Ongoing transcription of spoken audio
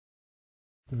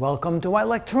Welcome to my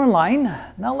lecture online.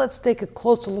 Now let's take a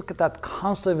closer look at that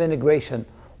constant of integration.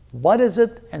 What is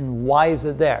it and why is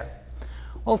it there?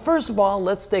 Well, first of all,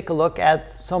 let's take a look at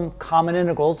some common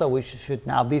integrals that we should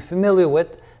now be familiar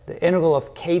with. The integral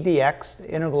of k dx,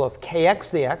 the integral of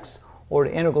kx dx, or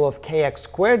the integral of kx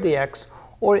squared dx,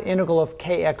 or the integral of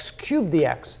kx cubed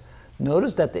dx.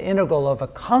 Notice that the integral of a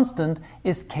constant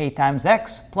is k times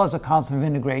x plus a constant of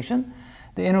integration.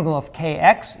 The integral of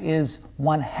kx is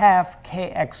 1/2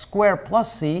 kx squared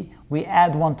plus c. We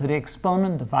add 1 to the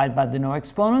exponent, divide by the no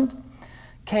exponent.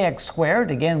 Kx squared,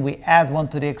 again, we add 1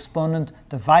 to the exponent,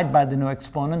 divide by the no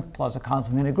exponent, plus a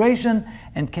constant of integration.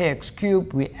 And kx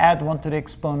cubed, we add 1 to the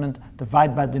exponent,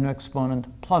 divide by the no exponent,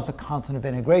 plus a constant of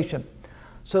integration.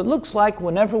 So it looks like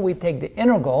whenever we take the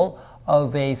integral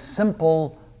of a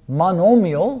simple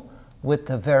monomial with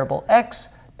the variable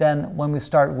x, then when we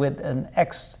start with an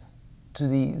x to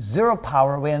the 0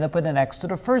 power, we end up with an x to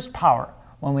the first power.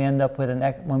 When we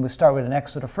start with an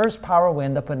x to the first power, we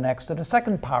end up with an x to the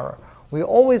second power. We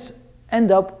always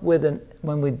end up with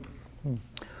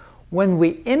when we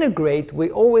integrate, we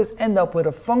always end up with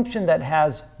a function that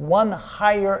has one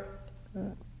higher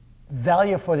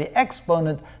value for the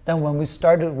exponent than when we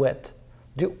started with.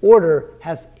 The order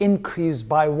has increased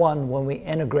by 1 when we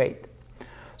integrate.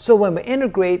 So when we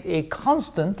integrate a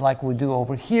constant, like we do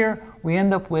over here, we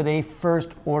end up with a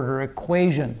first order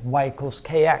equation, y equals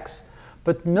kx.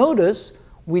 But notice,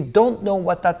 we don't know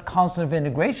what that constant of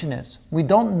integration is. We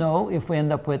don't know if we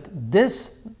end up with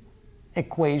this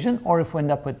equation, or if we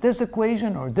end up with this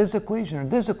equation, or this equation, or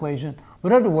this equation.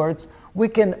 In other words, we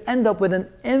can end up with an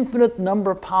infinite number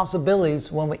of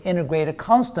possibilities when we integrate a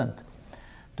constant.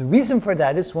 The reason for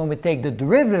that is when we take the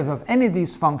derivative of any of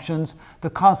these functions, the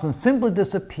constants simply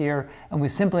disappear and we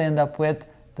simply end up with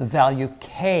the value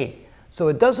k. So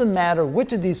it doesn't matter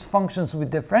which of these functions we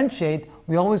differentiate,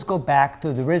 we always go back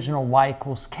to the original y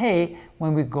equals k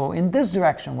when we go in this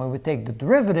direction. When we take the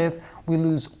derivative, we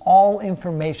lose all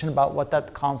information about what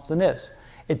that constant is.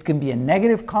 It can be a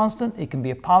negative constant, it can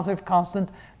be a positive constant.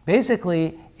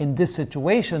 Basically, in this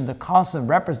situation, the constant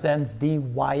represents the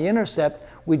y-intercept.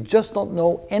 We just don't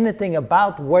know anything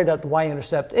about where that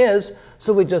y-intercept is,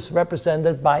 so we just represent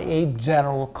it by a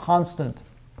general constant.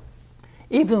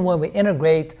 Even when we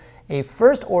integrate a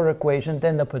first order equation,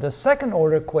 then up with a second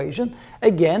order equation,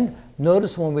 again,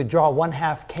 notice when we draw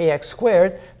 1/2 kx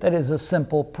squared, that is a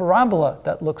simple parabola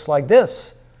that looks like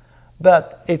this.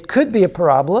 But it could be a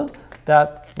parabola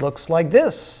that looks like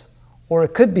this, or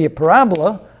it could be a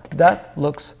parabola that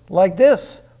looks like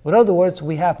this. In other words,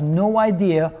 we have no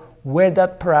idea where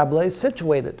that parabola is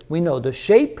situated. We know the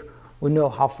shape, we know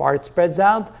how far it spreads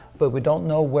out, but we don't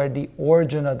know where the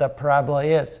origin of that parabola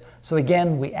is. So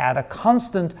again, we add a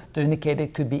constant to indicate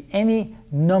it could be any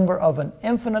number of an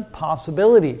infinite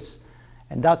possibilities.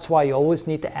 And that's why you always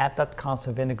need to add that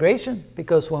constant of integration,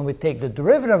 because when we take the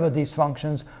derivative of these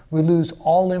functions, we lose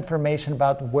all information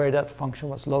about where that function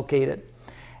was located.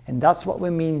 And that's what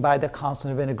we mean by the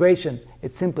constant of integration.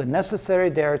 It's simply necessary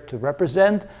there to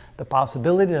represent the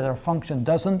possibility that our function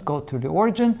doesn't go to the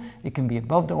origin. It can be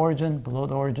above the origin, below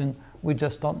the origin. We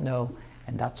just don't know.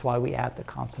 And that's why we add the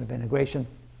constant of integration.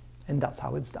 And that's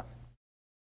how it's done.